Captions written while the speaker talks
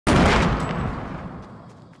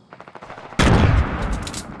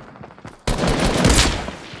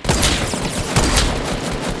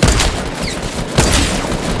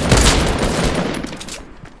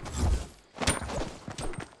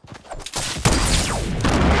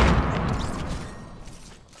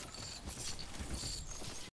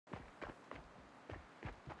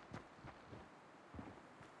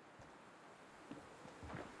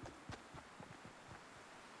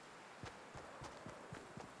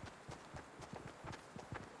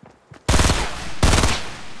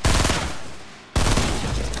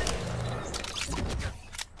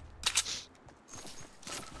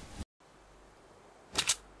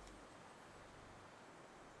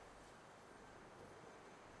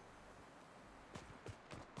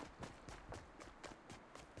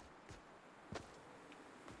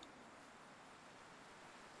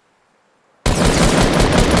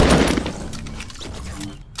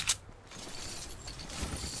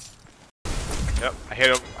Yep,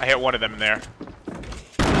 I hit one of them in there.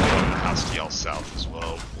 I'll steal south as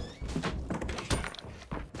well.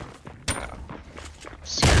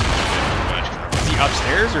 Is he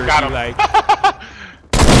upstairs or Got is him. he like?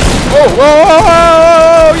 Whoa, whoa, whoa,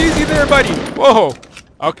 whoa! Easy there, buddy. Whoa.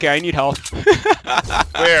 Okay, I need help.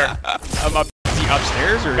 Where? I'm up. Is he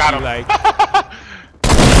upstairs or Got is him. he like?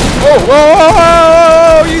 Whoa, whoa, whoa,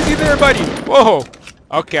 whoa! Easy there, buddy. Whoa.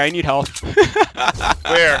 Okay, I need help.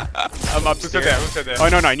 Where? I'm upstairs. Who said that? Who said that? Oh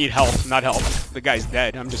no, I need help, not help. The guy's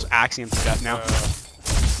dead. I'm just axing him to death now.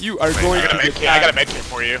 You are going I got a to med kit. I got a med kit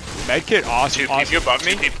for you. med kit. Awesome. Two people above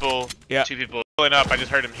me. Two people. Yeah. Two people. Pulling up. I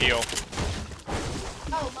just heard him heal.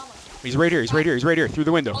 Oh, mama. He's right here. He's right here. He's right here. Through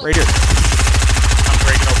the window. Right here. I'm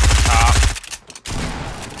breaking open the top.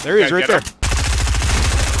 There he is. Guys, Right get there.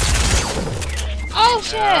 Oh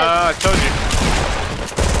shit! I told you.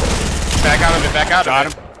 Back out of it. Back out Got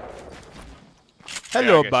of him. it.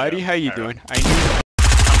 Hello, I guess buddy. so. How you I doing? know. I need.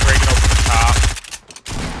 I'm breaking open the top.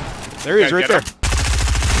 There he is. Guys, Right get there. him.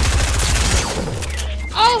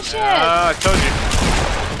 Oh shit! I told you.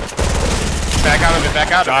 Back out of it.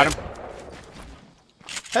 Back out Got of him. it.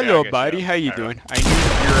 Hello, I guess buddy. so. How you I know. doing? I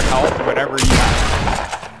need your help, whatever you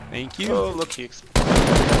have. Thank you. Oh, look, he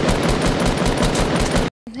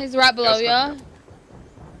He's right below Yes, you.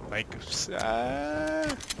 Like,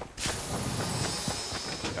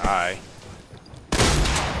 die.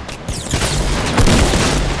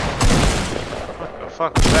 What the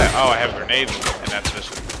fuck was that? Oh, I have grenades in that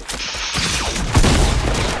position.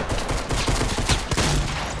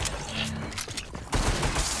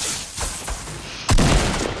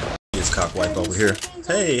 It's cockwipe over here.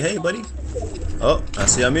 Hey, buddy. Oh, I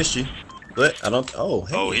see I missed you. But I don't. Oh,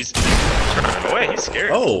 hey. Oh, he's running away. He's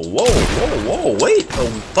scared. Oh, whoa. Wait a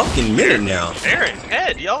fucking minute now. Aaron,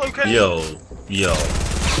 Ed, y'all okay? Yo.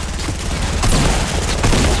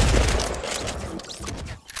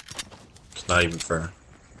 It's not even fair.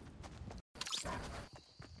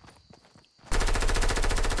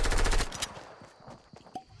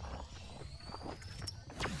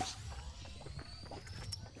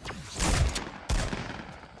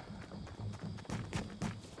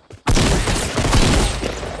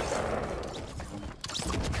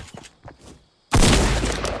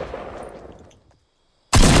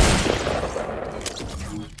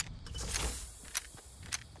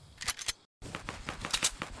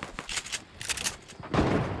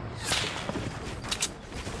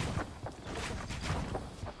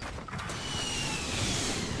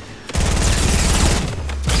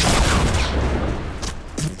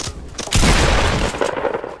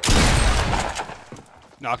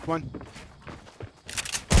 knocked one.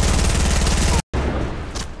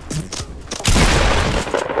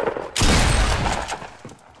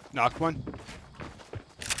 Knocked one.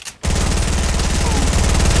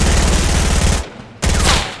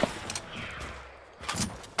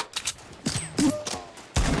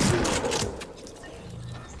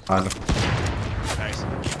 Nice.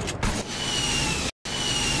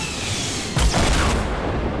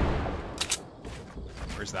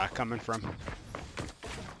 Where's that coming from?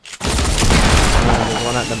 There's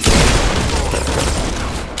one at the door.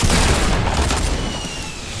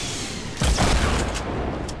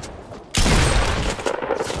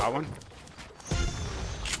 Got one.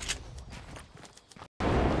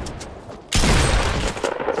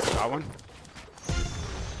 Got one.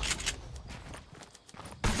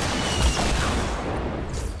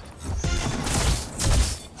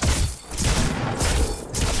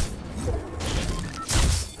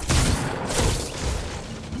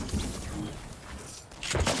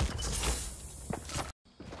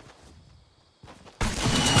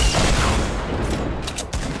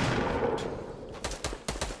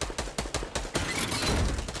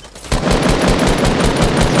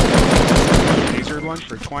 Lasered one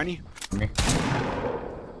for 20.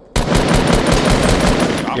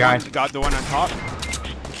 Got the one on top.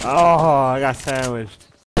 Oh, I got sandwiched.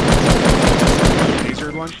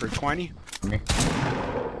 Lasered one for 20.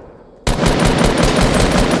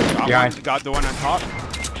 Got the one on top.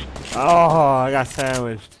 Oh, I got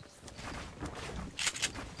sandwiched.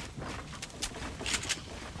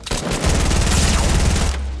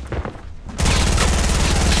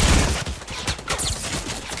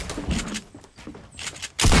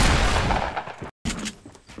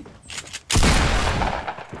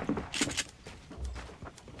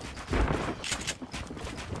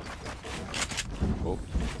 Oh.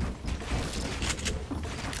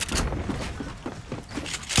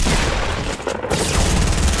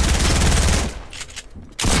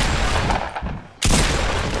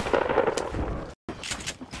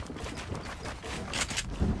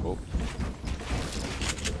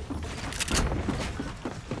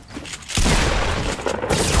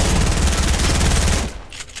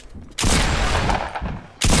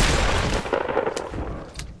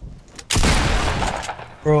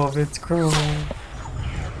 Grove, it's Grove.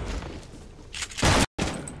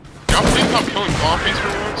 Y'all please stop killing zombies for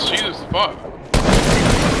once? Jesus fuck.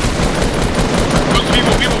 Those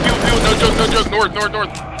people, no joke, north.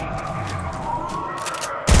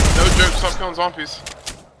 No joke, stop killing zombies.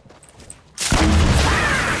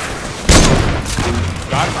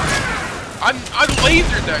 Got him. I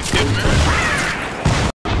lasered that kid, man.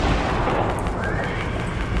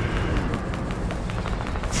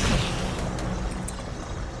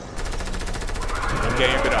 I'm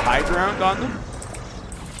getting a bit of high ground on them.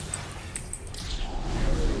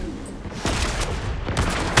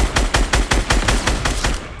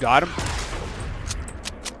 Got him.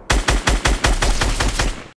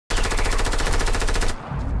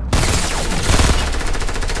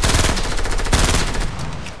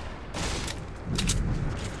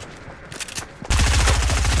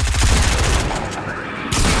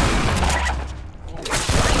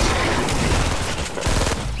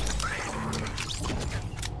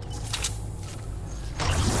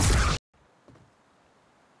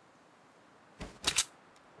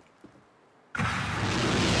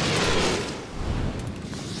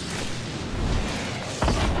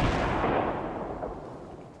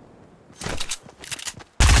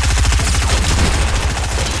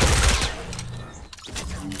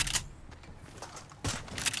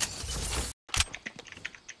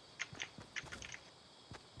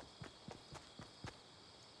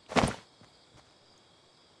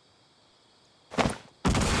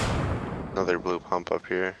 Another blue pump up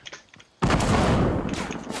here.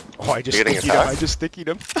 Oh, I just stickied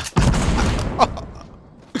him.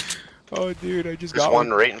 Oh, dude, I just There's got one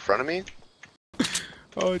right in front of me.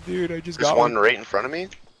 Oh, dude, I just There's got one right in front of me.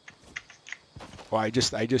 Oh, I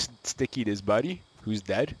just stickied his buddy, who's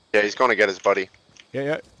dead. Yeah, he's going to get his buddy.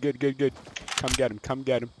 Yeah, good. Come get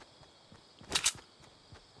him.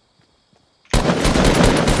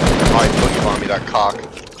 Oh, he boogie bombed me, that cock.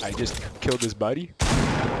 I just killed his buddy.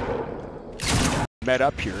 Met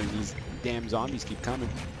up here and these damn zombies keep coming.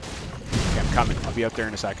 Okay, I'm coming. I'll be out there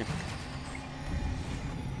in a second.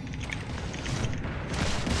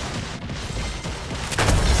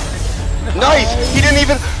 Nice! He didn't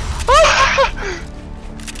even...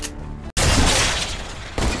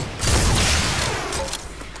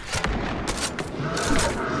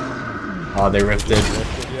 Oh, they rifted.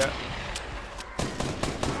 Yeah.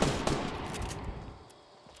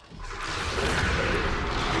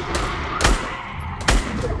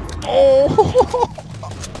 Oh!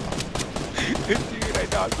 Dude, I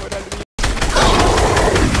knocked one out of the...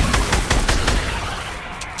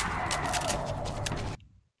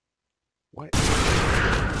 What?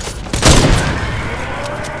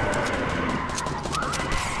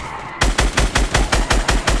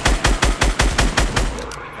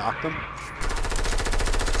 Knocked him?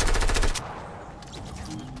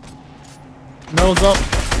 Nose up.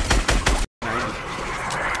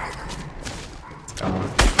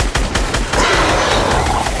 90.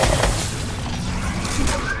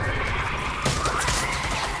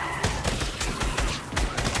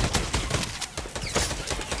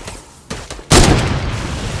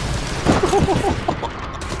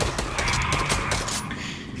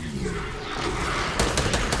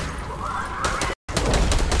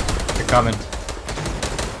 They're coming.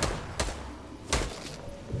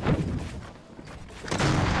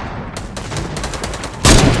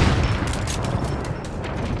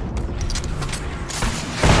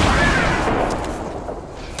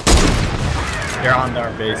 They're on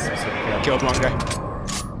our base. So yeah. Killed one guy.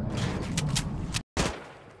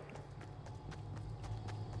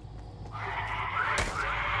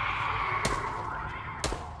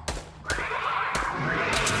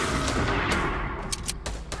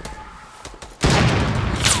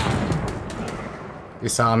 You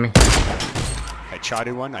saw me. I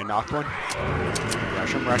shotted one, I knocked one.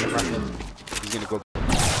 Rush him. He's gonna go.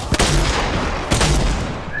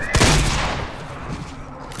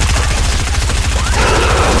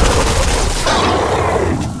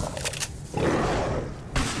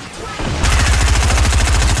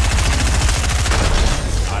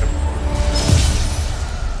 Got him.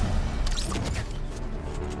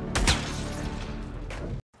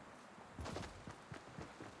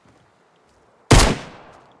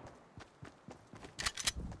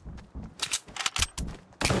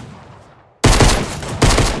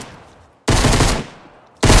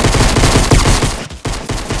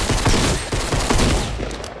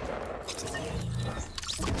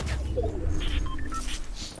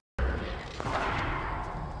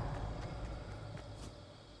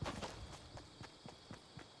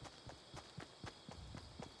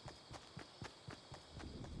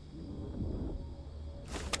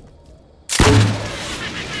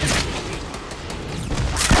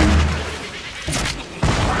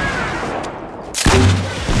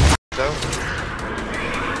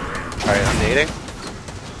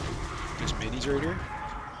 He's right here.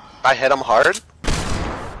 I hit him hard.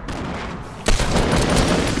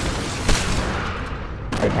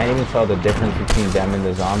 I can't even tell the difference between them and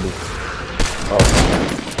the zombies.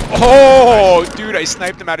 Oh, dude, I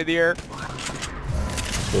sniped him out of the air.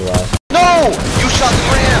 No! You shot the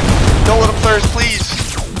ramp! Don't let him thirst, please.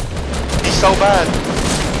 He's so bad.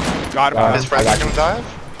 Got him. His friends are gonna dive?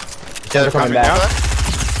 Yeah, they're coming down.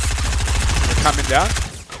 They're coming down.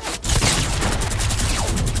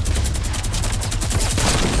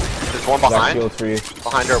 There's one behind. For you.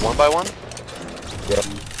 Behind her, one by one. Yep.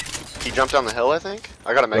 He jumped down the hill, I think.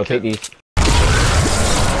 I gotta make Take it. these.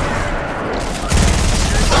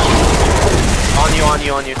 On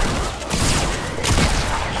you.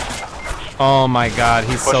 Oh my god,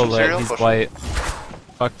 he's Push so him, lit. Serial, He's push him. white.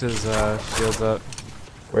 Fucked his shields up.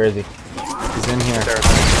 Where is he? He's in here. There.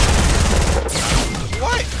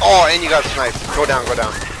 What? Oh, and you got sniped. Go down. Get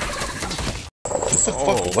the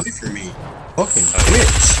fuck away from me. Fucking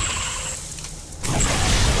bitch.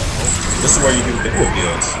 This is where you do video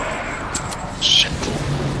deals. Shit.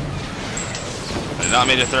 I did not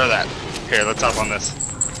mean to throw that. Here, let's hop on this.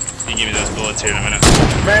 You can give me those bullets here in a minute.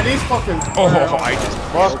 Man, these fucking. Oh, I just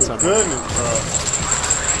Fucking someone. goodness, bro.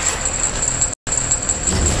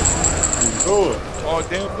 Do it. Oh,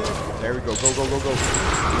 damn. There we go. Go.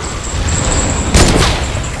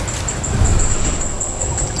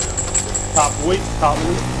 Top weak.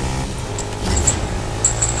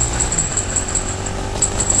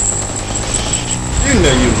 You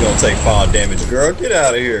knew you was gonna take fall damage, girl. Get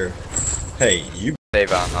out of here. Hey, you.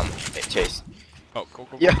 Save Chase. Oh, go.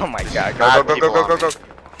 Yeah, oh my god. Go.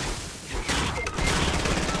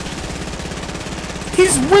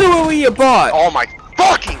 He's literally a bot! Oh my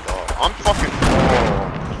fucking god. I'm fucking.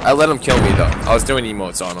 I let him kill me though. I was doing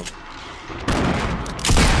emotes on him.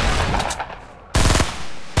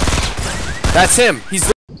 That's him! He's.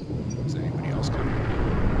 Is anybody else coming?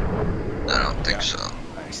 I don't think so.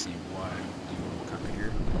 I see one. Come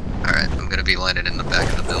here. Alright, I'm gonna be landed in the back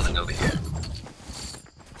of the building over here.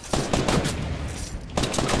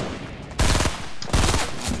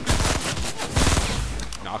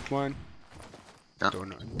 Knocked one. No.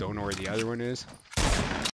 Don't know where the other one is.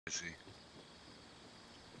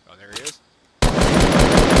 Oh, there he is.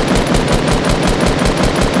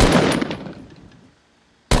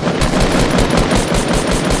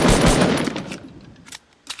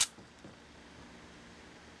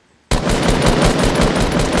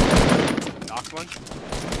 Knocked one.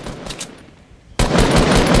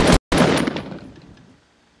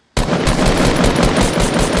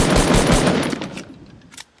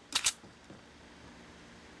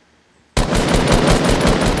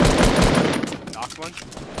 Knocked one.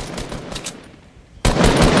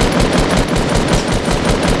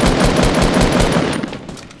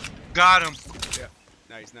 Got him. Yeah.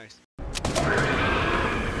 Nice.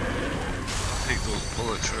 Take those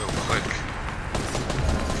bullets real quick.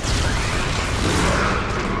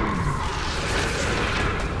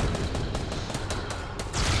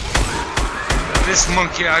 This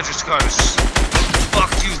monkey, I just got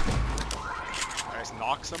fuck you. Nice.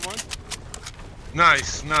 Knock someone.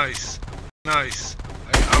 Nice.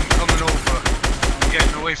 I'm coming over. I'm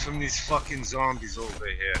getting away from these fucking zombies over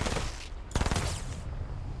here.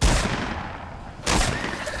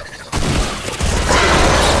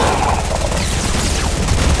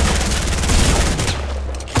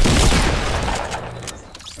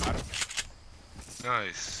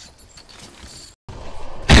 Nice.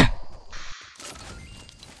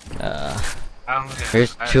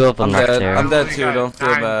 There's two of them up there. I'm dead too, don't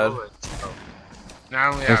feel bad.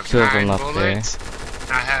 Now I only There's have two of them 9 up there. bullets.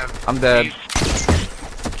 I have. I'm dead. 8.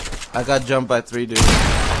 I got jumped by 3 dudes. I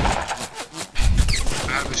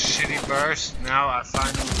have a shitty burst. Now I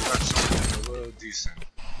finally got something a little decent.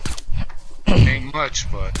 Ain't much,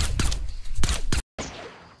 but.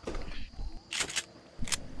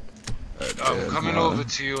 I'm coming over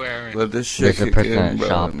to you, Aaron. Let this shit There's a person at the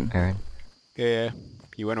shop, Aaron. Yeah.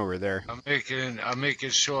 He went over there. I'm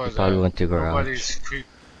making sure that Probably went to garage. nobody's creep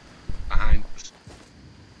behind us.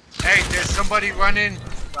 Hey, there's somebody running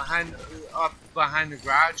up behind the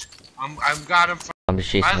garage. I'm got him from. I'm just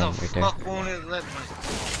chasing Why him the right there. fuck won't it let me?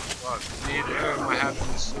 Fuck, neither am I having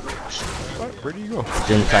this little shit. What? Where do you go?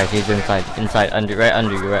 He's inside, right under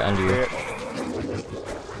you.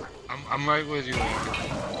 I'm right with you.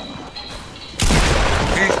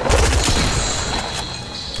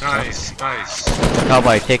 Nice.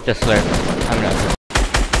 Cowboy, take the slurp. I'm not.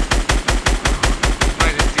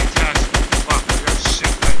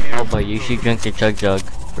 Cowboy, you should drink the jug,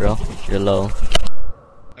 bro. You're low.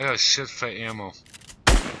 I got shit for ammo.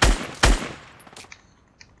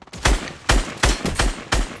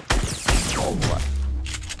 what?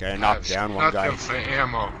 Okay, I knocked down one guy. Nothing for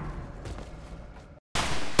ammo.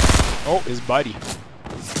 Oh, his buddy.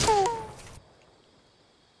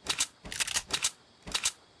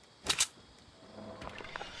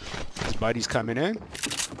 His buddy's coming in.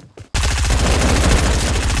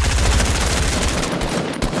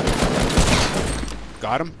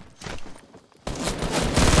 Got him.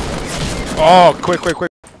 Oh, quick. Come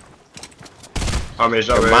on,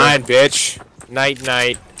 bitch. Night,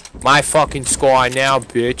 night. My fucking squad now,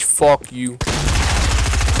 bitch. Fuck you.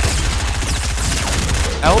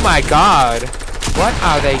 Oh my god. What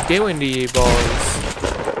are they doing to you, boys?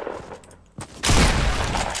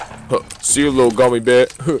 See you, little gummy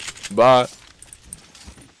bit. Bye.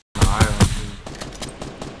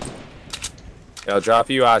 I'll drop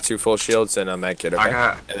you 2 full shields and a med kit,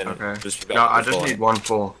 okay? And then just no, I just need 1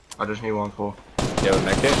 full. You have a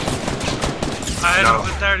med kit? I had him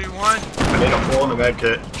for 31. I need a full and a med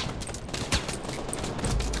kit.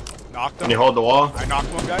 Knocked him. Can you hold the wall? I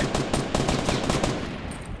knocked one guy.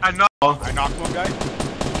 I knocked one guy.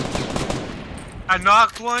 I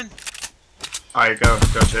knocked one. Alright, go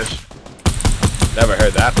Tish. Never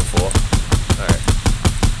heard that before. Alright.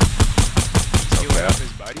 Healing up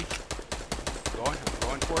his buddy. I'm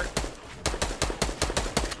going for it.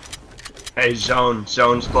 Hey,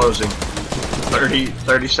 zone's closing.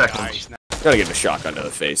 30 seconds. Nice. Gotta give a shotgun to the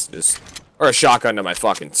face, or a shotgun to my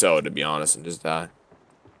fucking toe, to be honest, and just die.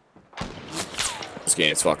 This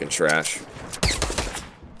game's fucking trash.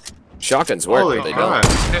 Shotguns work, but they don't.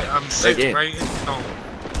 I'm sitting right in the zone.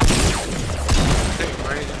 Sitting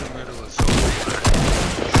right in the middle of zone.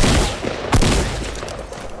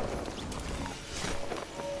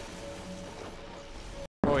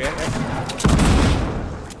 Oh yeah.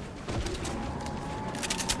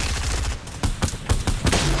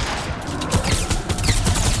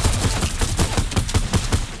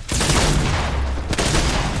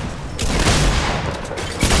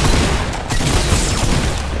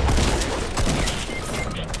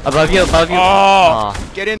 Above you, above you. Oh,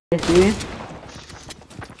 get in. There's 3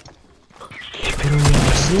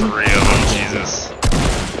 of them, Jesus.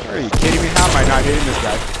 Are you kidding me? How am I not hitting this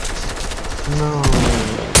guy? No.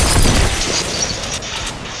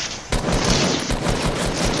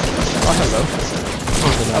 Oh, hello.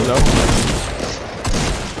 Hello.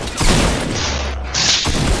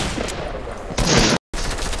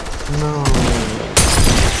 No.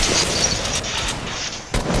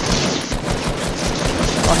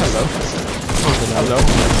 Oh, hello. Hello.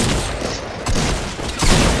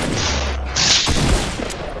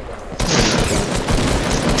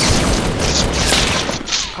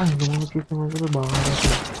 Ay, no mames, que se me hace bajar.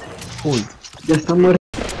 Uy, ya está muerto.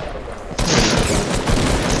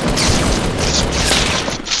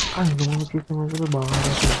 Ay, no mames, que se me hace bajar.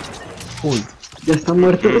 Uy, ya está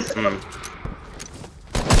muerto.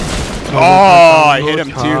 Oh, I hit him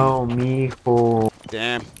too. Chao, mijo.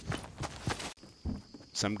 Damn.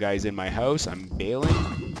 Some guy's in my house. I'm bailing.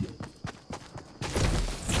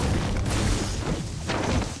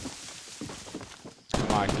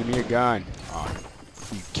 Come on, give me a gun. Oh,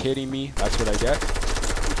 are you kidding me? That's what I get?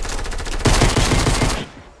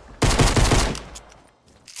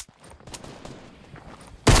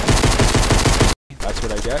 That's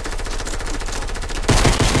what I get?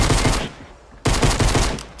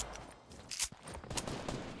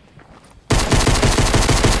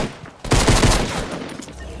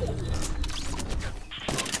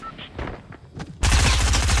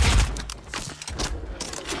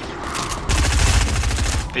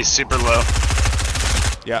 He's super low.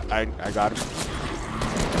 Yeah, I got him.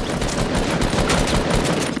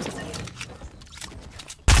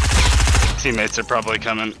 Teammates are probably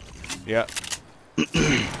coming. Yeah.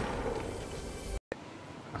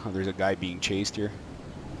 Oh, there's a guy being chased here.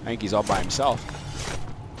 I think he's all by himself.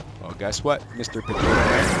 Well, guess what, Mr. Potato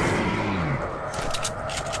Head?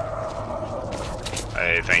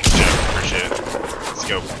 Hey, thanks, Jeff. Appreciate it. Let's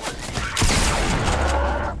go.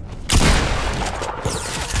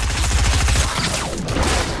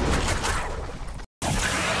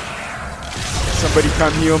 Somebody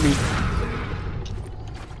come heal me.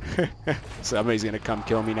 Somebody's gonna come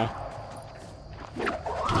kill me now.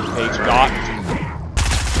 Hey, got.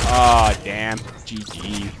 Oh, damn.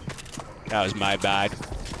 GG. That was my bad.